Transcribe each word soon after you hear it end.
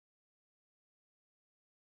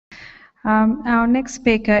Our next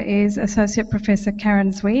speaker is Associate Professor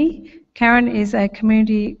Karen Zwi. Karen is a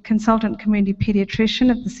consultant community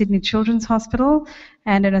paediatrician at the Sydney Children's Hospital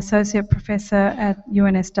and an Associate Professor at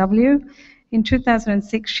UNSW. In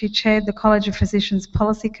 2006, she chaired the College of Physicians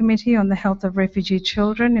Policy Committee on the Health of Refugee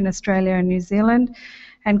Children in Australia and New Zealand,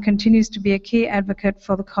 and continues to be a key advocate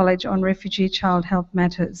for the College on refugee child health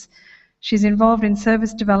matters. She's involved in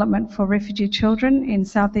service development for refugee children in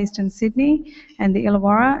southeastern Sydney and the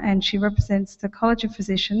Illawarra, and she represents the College of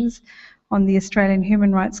Physicians on the Australian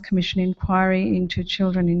Human Rights Commission inquiry into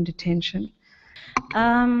children in detention.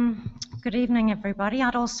 Good evening, everybody.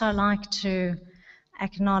 I'd also like to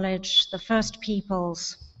acknowledge the first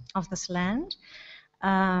peoples of this land,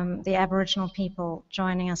 the Aboriginal people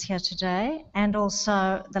joining us here today, and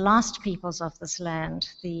also the last peoples of this land,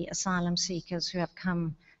 the asylum seekers who have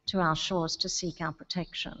come to our shores to seek our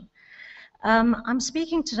protection. I'm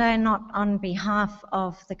speaking today not on behalf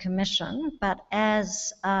of the Commission, but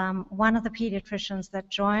as one of the paediatricians that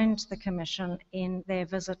joined the Commission in their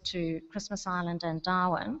visit to Christmas Island and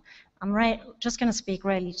Darwin. I'm just going to speak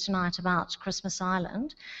really tonight about Christmas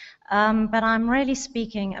Island, but I'm really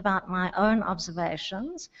speaking about my own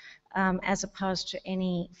observations as opposed to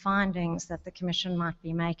any findings that the Commission might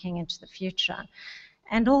be making into the future.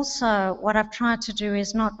 And also, what I've tried to do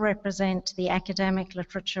is not represent the academic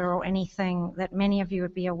literature or anything that many of you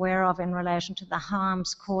would be aware of in relation to the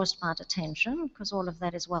harms caused by detention, because all of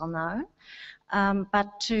that is well known,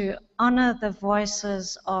 but to honour the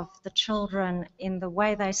voices of the children in the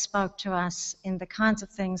way they spoke to us, in the kinds of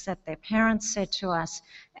things that their parents said to us,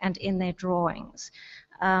 and in their drawings,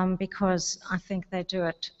 because I think they do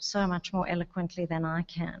it so much more eloquently than I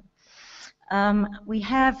can. We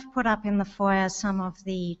have put up in the foyer some of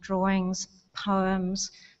the drawings,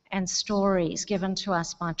 poems, and stories given to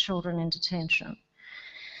us by children in detention.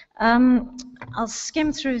 I'll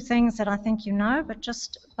skim through things that I think you know, but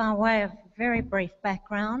just by way of very brief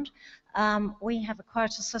background, we have a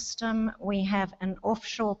quota system. We have an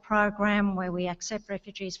offshore program where we accept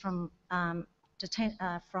refugees from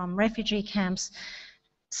refugee camps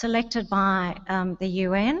selected by the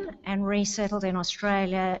UN and resettled in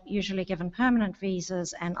Australia, usually given permanent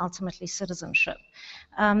visas and ultimately citizenship.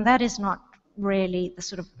 That is not really the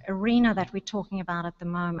sort of arena that we're talking about at the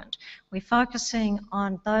moment. We're focusing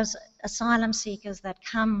on those asylum seekers that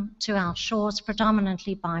come to our shores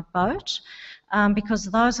predominantly by boat, because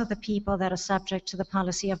those are the people that are subject to the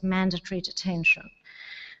policy of mandatory detention.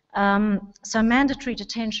 So mandatory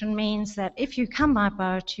detention means that if you come by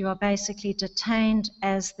boat, you are basically detained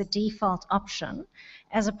as the default option,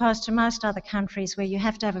 as opposed to most other countries where you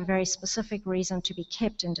have to have a very specific reason to be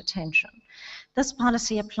kept in detention. This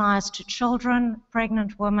policy applies to children,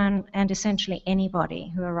 pregnant women, and essentially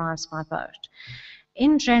anybody who arrives by boat.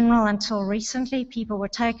 In general, until recently, people were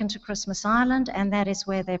taken to Christmas Island, and that is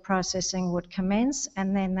where their processing would commence,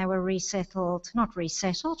 and then they were resettled, not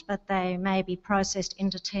resettled, but they may be processed in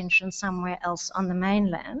detention somewhere else on the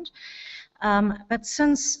mainland. But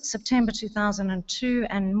since September 2002,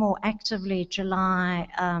 and more actively July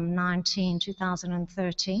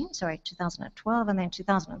 2012, and then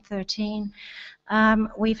 2013,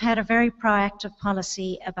 we've had a very proactive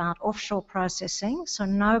policy about offshore processing. So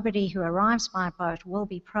nobody who arrives by boat will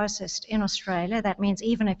be processed in Australia. That means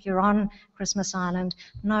even if you're on Christmas Island,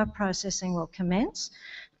 no processing will commence.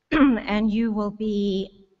 And you will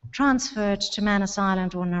be transferred to Manus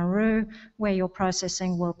Island or Nauru, where your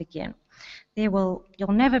processing will begin. You'll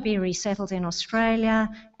never be resettled in Australia,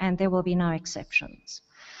 and there will be no exceptions.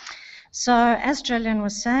 So, as Gillian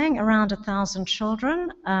was saying, around 1,000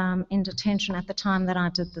 children in detention at the time that I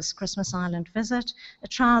did this Christmas Island visit. A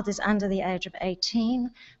child is under the age of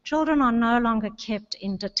 18. Children are no longer kept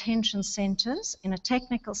in detention centres. In a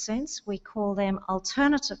technical sense, we call them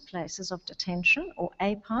alternative places of detention, or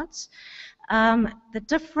APODs. The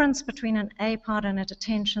difference between an APOD and a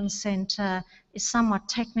detention centre is somewhat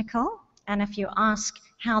technical. And if you ask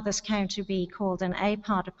how this came to be called an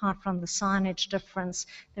APOD, apart from the signage difference,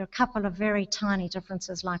 there are a couple of very tiny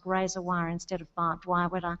differences, like razor wire instead of barbed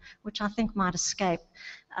wire, which I think might escape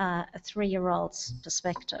a 3-year-old's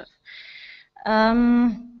perspective.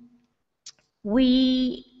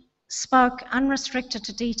 We spoke unrestricted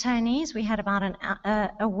to detainees. We had about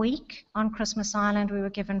a week on Christmas Island. We were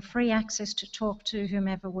given free access to talk to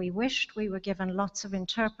whomever we wished. We were given lots of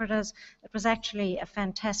interpreters. It was actually a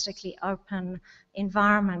fantastically open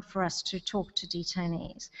environment for us to talk to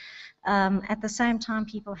detainees. At the same time,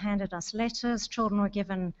 people handed us letters. Children were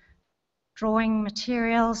given drawing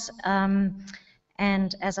materials.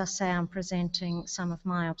 And as I say, I'm presenting some of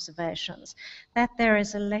my observations. That there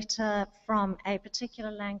is a letter from a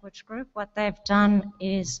particular language group. What they've done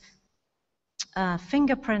is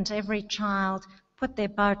fingerprint every child, put their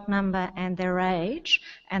boat number and their age,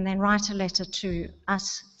 and then write a letter to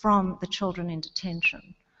us from the children in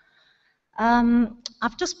detention.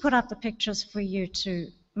 I've just put up the pictures for you to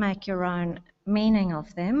make your own meaning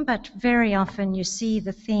of them, but very often you see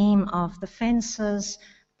the theme of the fences,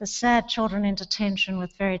 the sad children in detention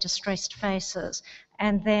with very distressed faces,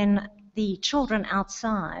 and then the children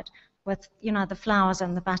outside with, you know, the flowers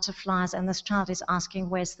and the butterflies, and this child is asking,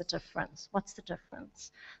 where's the difference? What's the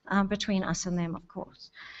difference between us and them, of course.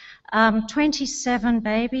 27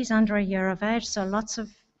 babies under a year of age, so lots of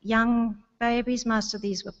young babies. Most of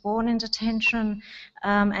these were born in detention,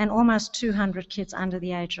 and almost 200 kids under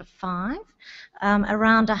the age of 5.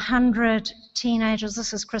 Around 100 teenagers,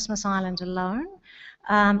 this is Christmas Island alone,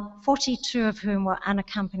 42 of whom were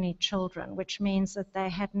unaccompanied children, which means that they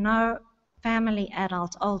had no family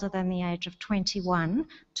adult older than the age of 21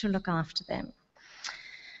 to look after them.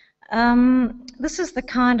 This is the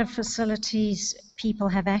kind of facilities people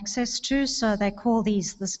have access to, so they call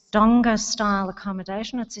these this donga style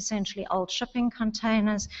accommodation. It's essentially old shipping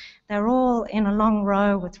containers. They're all in a long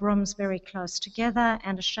row with rooms very close together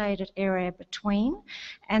and a shaded area between.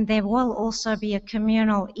 And there will also be a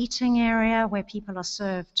communal eating area where people are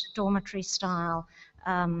served dormitory style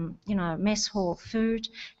mess hall food,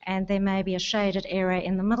 and there may be a shaded area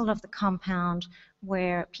in the middle of the compound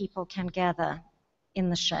where people can gather in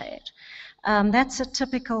the shade. That's a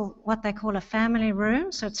typical, what they call a family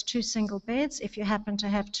room, so it's 2 single beds. If you happen to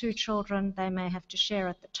have 2 children, they may have to share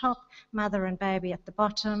at the top, mother and baby at the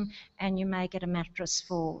bottom, and you may get a mattress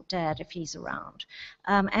for dad if he's around.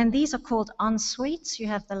 And these are called en-suites. You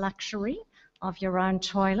have the luxury of your own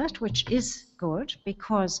toilet, which is good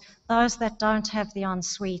because those that don't have the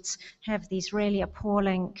en-suites have these really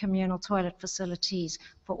appalling communal toilet facilities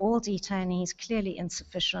for all detainees, clearly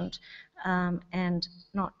insufficient and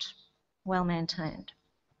not well maintained.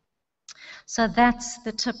 So that's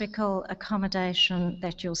the typical accommodation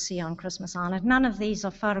that you'll see on Christmas Island. None of these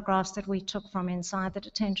are photographs that we took from inside the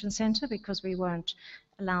detention centre because we weren't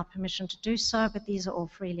allowed permission to do so, but these are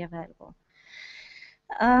all freely available.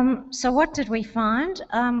 So what did we find?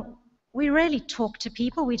 We really talked to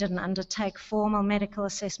people. We didn't undertake formal medical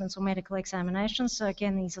assessments or medical examinations. So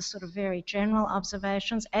again, these are sort of very general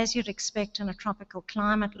observations. As you'd expect in a tropical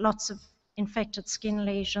climate, lots of infected skin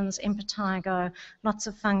lesions, impetigo, lots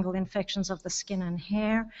of fungal infections of the skin and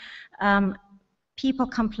hair. People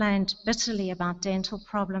complained bitterly about dental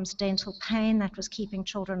problems, dental pain that was keeping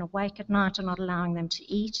children awake at night and not allowing them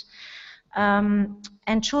to eat.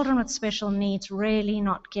 And children with special needs really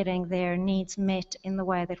not getting their needs met in the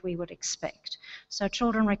way that we would expect. So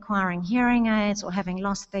children requiring hearing aids or having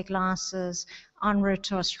lost their glasses en route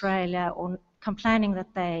to Australia, or complaining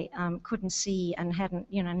that they couldn't see and hadn't,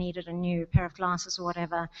 needed a new pair of glasses or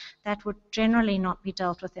whatever, that would generally not be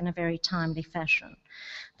dealt with in a very timely fashion.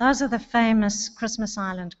 Those are the famous Christmas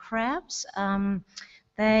Island crabs.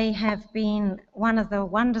 They have been one of the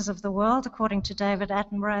wonders of the world, according to David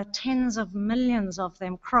Attenborough. Tens of millions of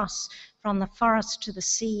them cross from the forest to the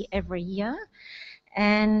sea every year.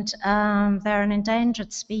 And they're an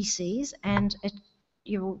endangered species, and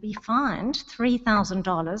you will be fined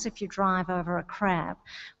 $3,000 if you drive over a crab.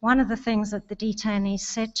 One of the things that the detainees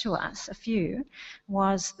said to us, a few,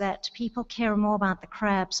 was that people care more about the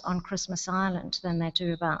crabs on Christmas Island than they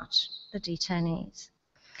do about the detainees.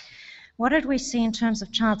 What did we see in terms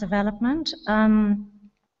of child development?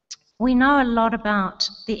 We know a lot about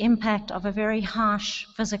the impact of a very harsh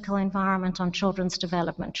physical environment on children's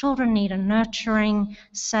development. Children need a nurturing,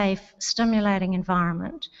 safe, stimulating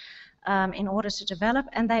environment in order to develop,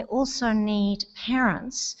 and they also need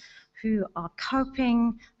parents who are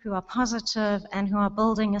coping, who are positive, and who are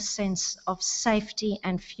building a sense of safety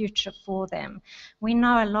and future for them. We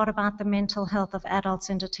know a lot about the mental health of adults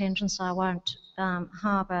in detention, so I won't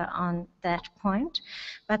harbour on that point.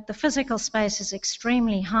 But the physical space is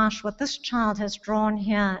extremely harsh. What this child has drawn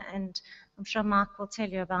here, and I'm sure Mark will tell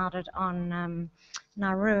you about it on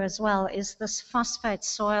Nauru as well, is this phosphate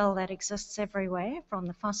soil that exists everywhere from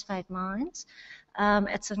the phosphate mines.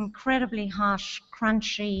 It's an incredibly harsh,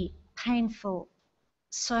 crunchy, painful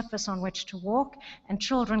surface on which to walk, and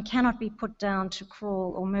children cannot be put down to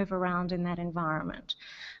crawl or move around in that environment.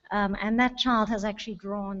 And that child has actually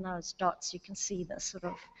drawn those dots. You can see the sort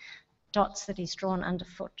of dots that he's drawn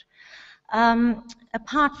underfoot.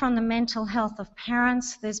 Apart from the mental health of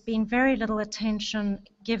parents, there's been very little attention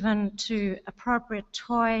given to appropriate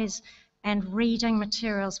toys, and reading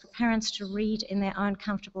materials for parents to read in their own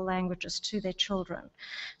comfortable languages to their children.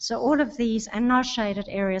 So all of these, and no shaded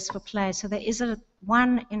areas for play. So there is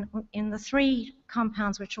one in the 3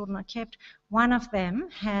 compounds where children are kept, one of them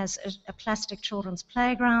has a plastic children's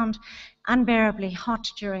playground, unbearably hot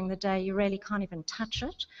during the day. You really can't even touch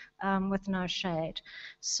it with no shade.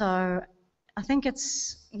 So I think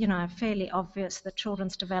it's, fairly obvious that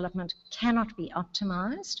children's development cannot be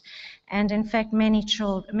optimized. And in fact,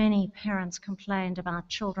 many parents complained about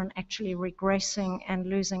children actually regressing and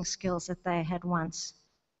losing skills that they had once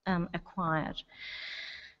acquired.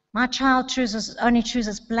 My child only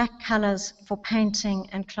chooses black colors for painting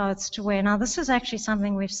and clothes to wear. Now, this is actually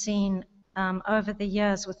something we've seen over the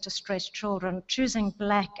years with distressed children. Choosing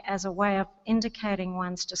black as a way of indicating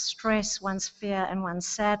one's distress, one's fear, and one's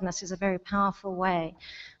sadness is a very powerful way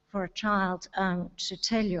for a child to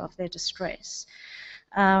tell you of their distress.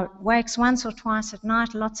 Wakes once or twice at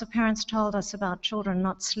night. Lots of parents told us about children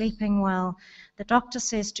not sleeping well. The doctor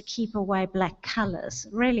says to keep away black colors.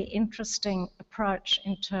 Really interesting approach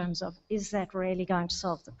in terms of, is that really going to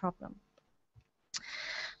solve the problem?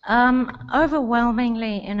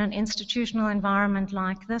 Overwhelmingly, in an institutional environment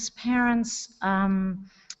like this, parents'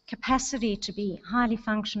 capacity to be highly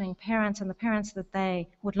functioning parents and the parents that they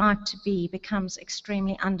would like to be becomes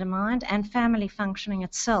extremely undermined, and family functioning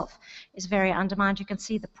itself is very undermined. You can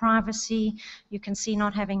see the privacy, you can see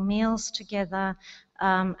not having meals together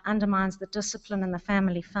undermines the discipline and the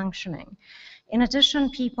family functioning. In addition,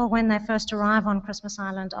 people, when they first arrive on Christmas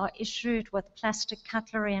Island, are issued with plastic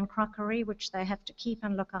cutlery and crockery, which they have to keep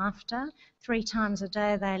and look after. 3 times a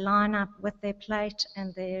day, they line up with their plate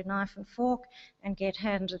and their knife and fork and get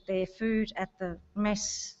handed their food at the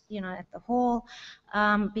mess, at the hall.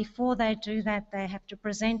 Before they do that, they have to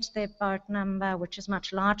present their boat number, which is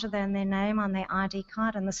much larger than their name, on their ID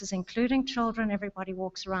card, and this is including children. Everybody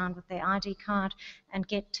walks around with their ID card and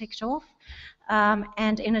get ticked off.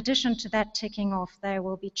 And in addition to that ticking off, they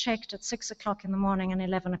will be checked at 6 o'clock in the morning and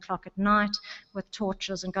 11 o'clock at night with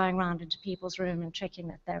torches and going around into people's room and checking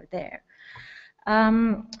that they're there.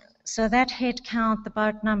 So that head count, the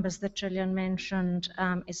boat numbers that Gillian mentioned,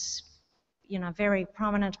 is very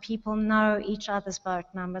prominent. People know each other's boat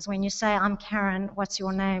numbers. When you say, I'm Karen, what's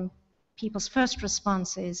your name? People's first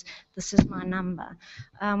response is, this is my number.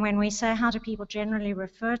 When we say, how do people generally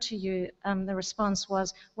refer to you? The response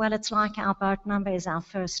was, well, it's like our boat number is our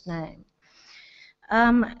first name.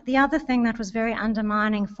 The other thing that was very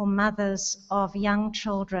undermining for mothers of young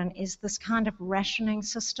children is this kind of rationing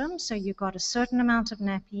system. So you got a certain amount of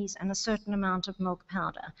nappies and a certain amount of milk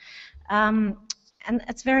powder. And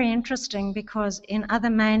it's very interesting because in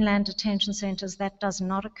other mainland detention centres that does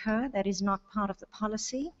not occur. That is not part of the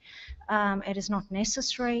policy. It is not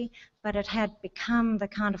necessary, but it had become the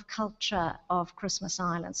kind of culture of Christmas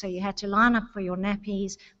Island. So you had to line up for your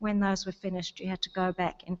nappies. When those were finished, you had to go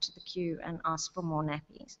back into the queue and ask for more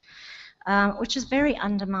nappies, which is very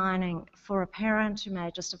undermining for a parent who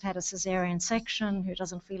may just have had a cesarean section, who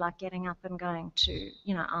doesn't feel like getting up and going to,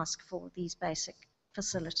 ask for these basic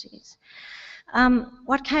facilities.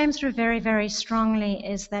 What came through very, very strongly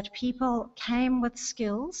is that people came with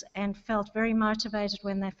skills and felt very motivated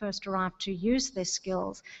when they first arrived to use their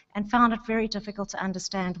skills and found it very difficult to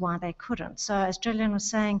understand why they couldn't. So as Gillian was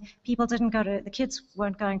saying, the kids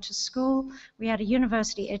weren't going to school. We had a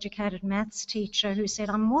university-educated maths teacher who said,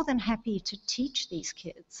 I'm more than happy to teach these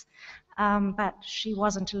kids. But she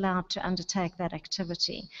wasn't allowed to undertake that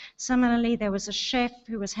activity. Similarly, there was a chef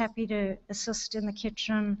who was happy to assist in the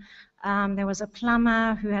kitchen. There was a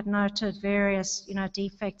plumber who had noted various,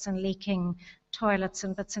 defects and leaking toilets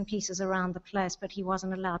and bits and pieces around the place, but he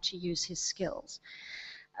wasn't allowed to use his skills.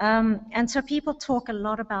 And so people talk a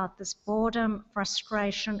lot about this boredom,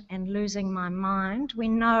 frustration, and losing my mind. We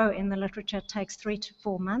know in the literature it takes 3 to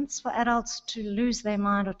 4 months for adults to lose their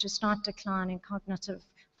mind or to start declining cognitive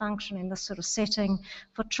function in this sort of setting.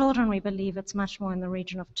 For children, we believe it's much more in the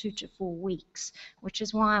region of 2 to 4 weeks, which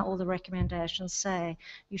is why all the recommendations say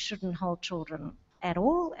you shouldn't hold children at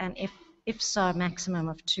all, and if so, maximum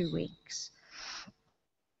of 2 weeks.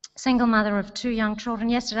 Single mother of 2 young children.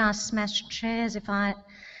 Yesterday I smashed chairs.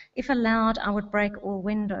 If allowed, I would break all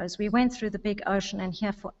windows. We went through the big ocean and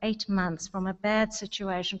here for 8 months, from a bad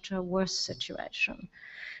situation to a worse situation.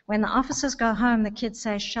 When the officers go home, the kids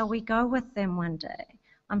say, shall we go with them one day?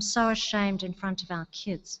 I'm so ashamed in front of our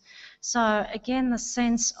kids. So again, the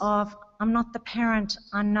sense of I'm not the parent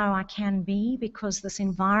I know I can be because this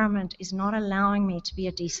environment is not allowing me to be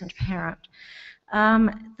a decent parent.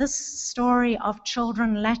 This story of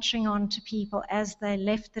children latching on to people as they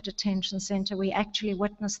left the detention centre, we actually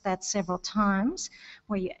witnessed that several times,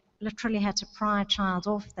 where literally had to pry a child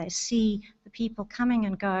off. They see the people coming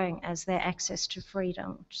and going as their access to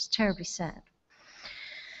freedom, which is terribly sad.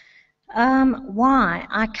 Why?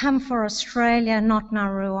 I come for Australia, not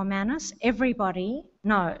Nauru or Manus. Everybody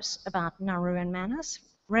knows about Nauru and Manus.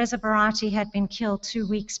 Reza Barati had been killed 2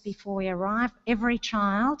 weeks before we arrived. Every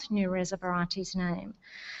child knew Reza Barati's name.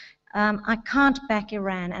 I can't back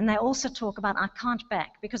Iran, and they also talk about I can't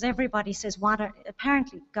back, because everybody says,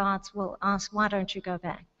 apparently guards will ask, why don't you go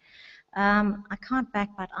back? I can't back,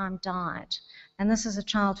 but I'm died. And this is a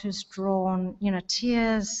child who's drawn,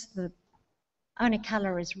 tears, the only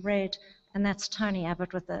colour is red, and that's Tony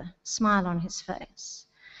Abbott with a smile on his face.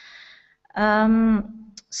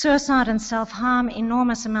 Suicide and self-harm,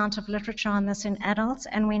 enormous amount of literature on this in adults,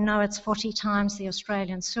 and we know it's 40 times the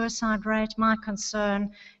Australian suicide rate. My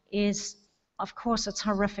concern is, of course, it's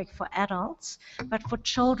horrific for adults, but for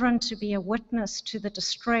children to be a witness to the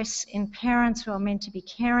distress in parents who are meant to be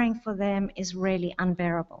caring for them is really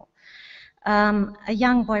unbearable. A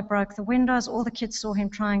young boy broke the windows. All the kids saw him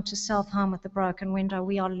trying to self-harm with the broken window.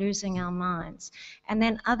 We are losing our minds. And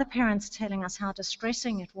then other parents telling us how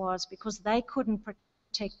distressing it was because they couldn't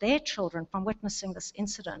protect their children from witnessing this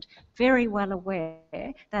incident, very well aware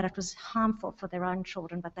that it was harmful for their own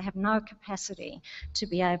children, but they have no capacity to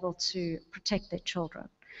be able to protect their children.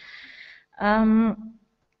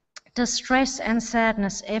 Distress and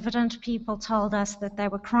sadness evident. People told us that they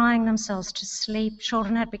were crying themselves to sleep.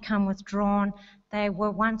 Children had become withdrawn. They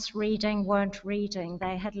were once reading, weren't reading.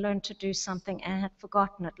 They had learned to do something and had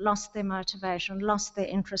forgotten it, lost their motivation, lost their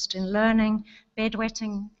interest in learning.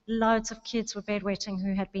 Bedwetting, loads of kids were bedwetting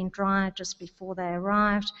who had been dry just before they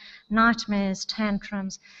arrived. Nightmares,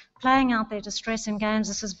 tantrums, playing out their distress in games.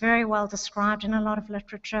 This is very well described in a lot of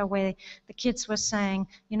literature where the kids were saying,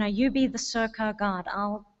 you be the Serco guard,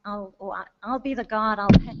 I'll be the guard, I'll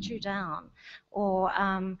pat you down. Or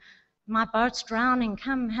my boat's drowning,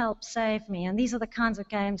 come help save me. And these are the kinds of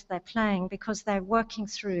games they're playing because they're working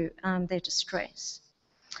through their distress.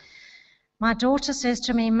 My daughter says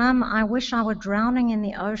to me, Mum, I wish I were drowning in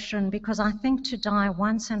the ocean because I think to die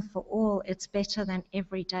once and for all, it's better than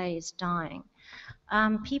every day is dying.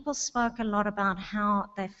 People spoke a lot about how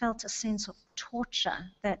they felt a sense of torture,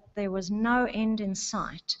 that there was no end in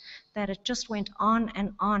sight, that it just went on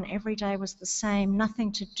and on. Every day was the same,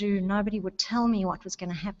 nothing to do. Nobody would tell me what was going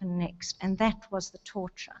to happen next, and that was the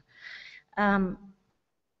torture.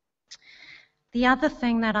 The other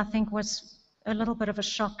thing that I think was a little bit of a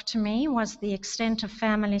shock to me was the extent of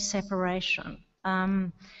family separation.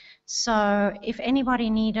 So if anybody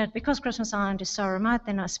needed, because Christmas Island is so remote,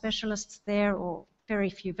 there are no specialists there or very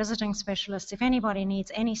few visiting specialists. If anybody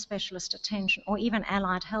needs any specialist attention or even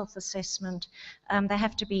allied health assessment, they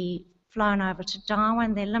have to be flown over to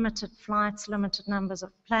Darwin. There are limited flights, limited numbers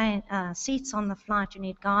of seats on the flight. You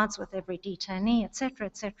need guards with every detainee, etc.,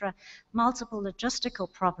 etc. Multiple logistical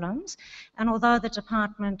problems. And although the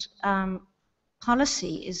department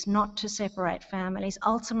policy is not to separate families,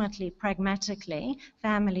 ultimately, pragmatically,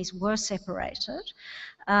 families were separated.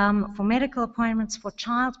 For medical appointments, for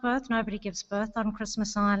childbirth, nobody gives birth on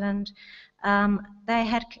Christmas Island. They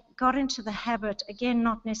had got into the habit, again,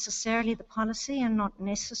 not necessarily the policy and not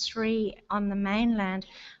necessary on the mainland,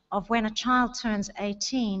 of when a child turns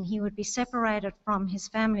 18, he would be separated from his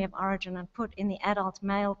family of origin and put in the adult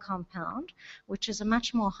male compound, which is a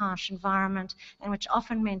much more harsh environment and which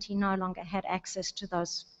often meant he no longer had access to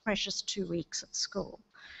those precious 2 weeks at school.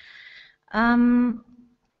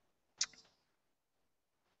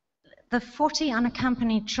 The 40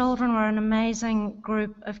 unaccompanied children were an amazing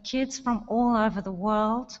group of kids from all over the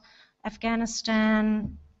world.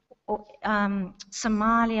 Afghanistan,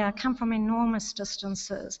 Somalia, come from enormous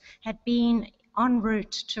distances, had been en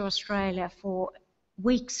route to Australia for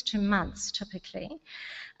weeks to months typically.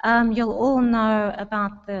 You'll all know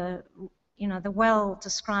about the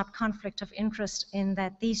well-described conflict of interest in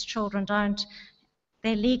that these children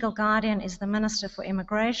their legal guardian is the Minister for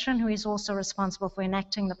Immigration, who is also responsible for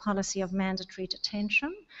enacting the policy of mandatory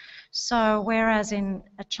detention. So whereas in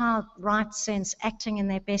a child rights sense, acting in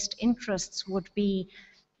their best interests would be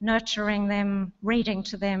nurturing them, reading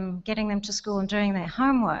to them, getting them to school and doing their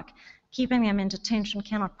homework, keeping them in detention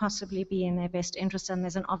cannot possibly be in their best interest, and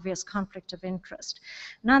there's an obvious conflict of interest.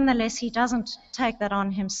 Nonetheless, he doesn't take that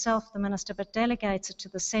on himself, the minister, but delegates it to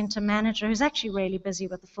the centre manager, who's actually really busy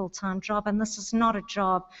with a full-time job, and this is not a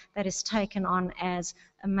job that is taken on as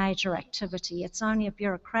a major activity. It's only a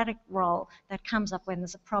bureaucratic role that comes up when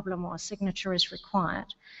there's a problem or a signature is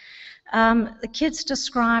required. The kids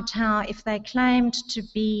described how if they claimed to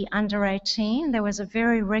be under 18, there was a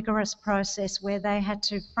very rigorous process where they had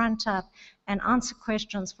to front up and answer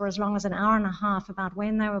questions for as long as an hour and a half about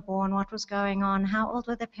when they were born, what was going on, how old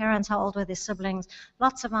were their parents, how old were their siblings,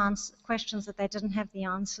 lots of questions that they didn't have the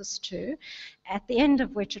answers to, at the end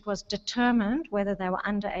of which it was determined whether they were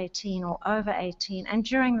under 18 or over 18. And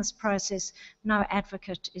during this process, no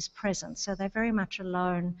advocate is present, so they're very much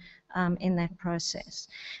alone in that process.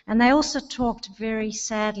 And they also talked very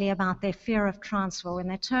sadly about their fear of transfer. When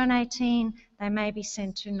they turn 18, they may be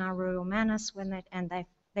sent to Nauru or Manus,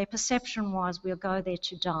 their perception was we'll go there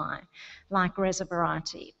to die, like Reza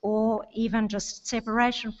Barati, or even just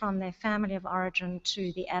separation from their family of origin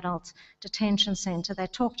to the adult detention centre. They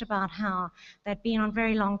talked about how they'd been on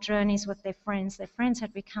very long journeys with their friends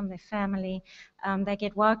had become their family. They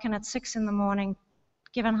get woken at 6 in the morning,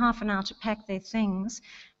 given half an hour to pack their things,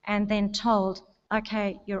 and then told,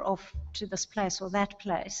 okay, you're off to this place or that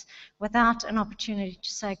place, without an opportunity to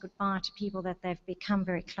say goodbye to people that they've become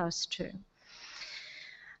very close to.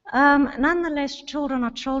 Nonetheless, children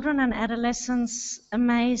are children, and adolescents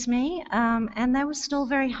amaze me, and they were still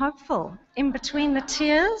very hopeful in between the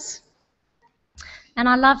tears. And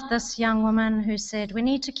I loved this young woman who said, we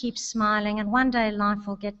need to keep smiling, and one day life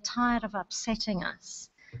will get tired of upsetting us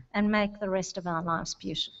and make the rest of our lives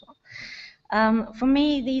beautiful. For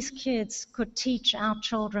me, these kids could teach our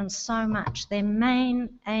children so much. Their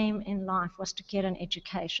main aim in life was to get an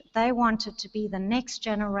education. They wanted to be the next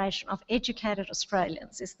generation of educated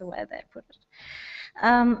Australians, is the way they put it.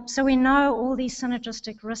 So we know all these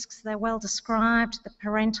synergistic risks. They're well described: the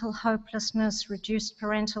parental hopelessness, reduced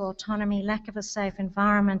parental autonomy, lack of a safe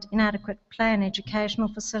environment, inadequate play and educational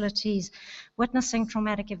facilities, witnessing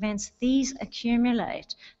traumatic events. These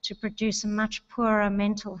accumulate to produce a much poorer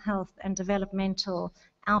mental health and developmental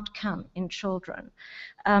outcome in children.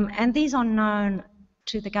 And these are known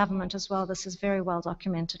to the government as well. This is very well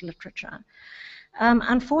documented literature.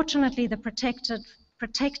 Unfortunately, the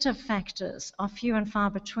protective factors are few and far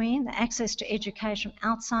between. The access to education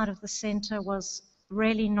outside of the centre was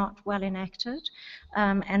really not well enacted,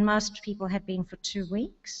 and most people had been for 2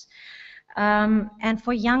 weeks. And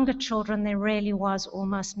for younger children, there really was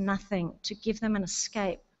almost nothing to give them an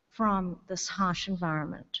escape from this harsh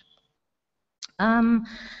environment.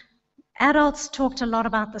 Adults talked a lot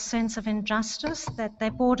about the sense of injustice, that they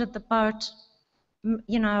boarded the boat,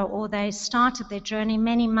 you know, or they started their journey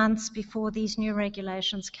many months before these new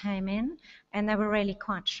regulations came in, and they were really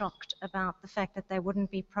quite shocked about the fact that they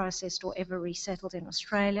wouldn't be processed or ever resettled in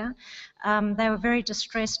Australia. They were very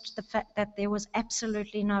distressed the fact that there was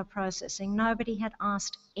absolutely no processing. Nobody had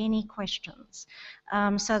asked any questions.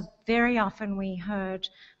 So very often we heard,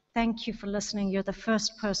 thank you for listening, you're the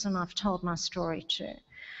first person I've told my story to.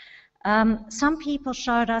 Some people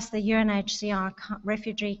showed us the UNHCR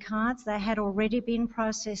refugee cards. They had already been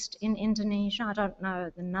processed in Indonesia. I don't know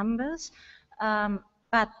the numbers,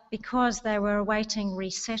 but because they were awaiting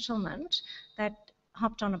resettlement, they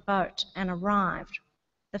hopped on a boat and arrived.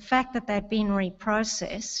 The fact that they'd been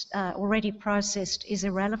reprocessed, already processed, is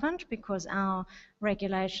irrelevant because our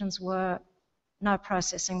regulations were no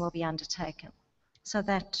processing will be undertaken. So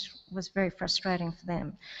that was very frustrating for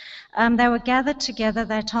them. They were gathered together.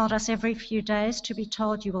 They told us every few days to be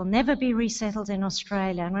told, you will never be resettled in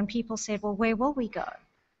Australia. And when people said, well, where will we go?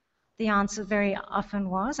 The answer very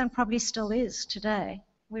often was, and probably still is today,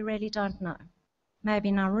 we really don't know.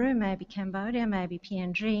 Maybe Nauru, maybe Cambodia, maybe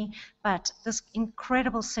PNG, but this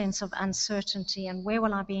incredible sense of uncertainty and where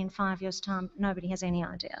will I be in 5 years' time, nobody has any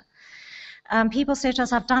idea. People said to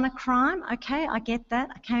us, I've done a crime. Okay, I get that.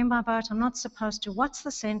 I came by boat. I'm not supposed to. What's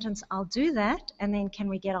the sentence? I'll do that, and then can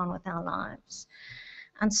we get on with our lives?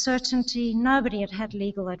 Uncertainty. Nobody had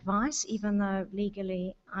legal advice, even though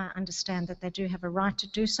legally I understand that they do have a right to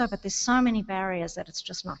do so, but there's so many barriers that it's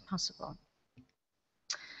just not possible.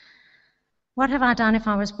 What have I done if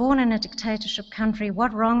I was born in a dictatorship country?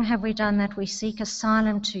 What wrong have we done that we seek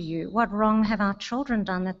asylum to you? What wrong have our children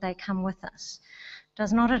done that they come with us?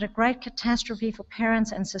 Does not it a great catastrophe for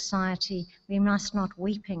parents and society? We must not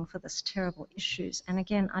weeping for this terrible issues. And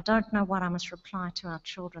again, I don't know what I must reply to our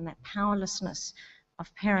children, that powerlessness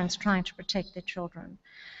of parents trying to protect their children.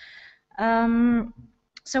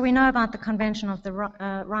 So we know about the Convention of the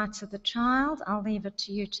Rights of the Child. I'll leave it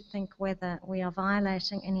to you to think whether we are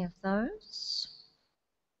violating any of those.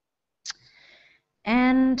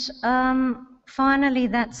 And finally,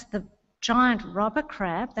 that's the giant robber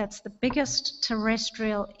crab. That's the biggest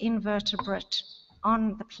terrestrial invertebrate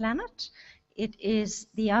on the planet. It is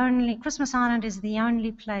the only, Christmas Island is the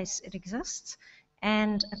only place it exists,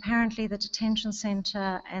 and apparently the detention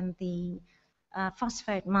centre and the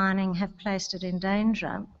phosphate mining have placed it in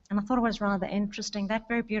danger. And I thought it was rather interesting. That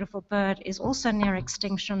very beautiful bird is also near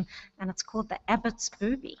extinction, and it's called the Abbott's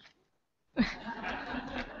booby.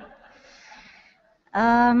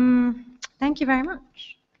 Thank you very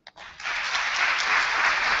much.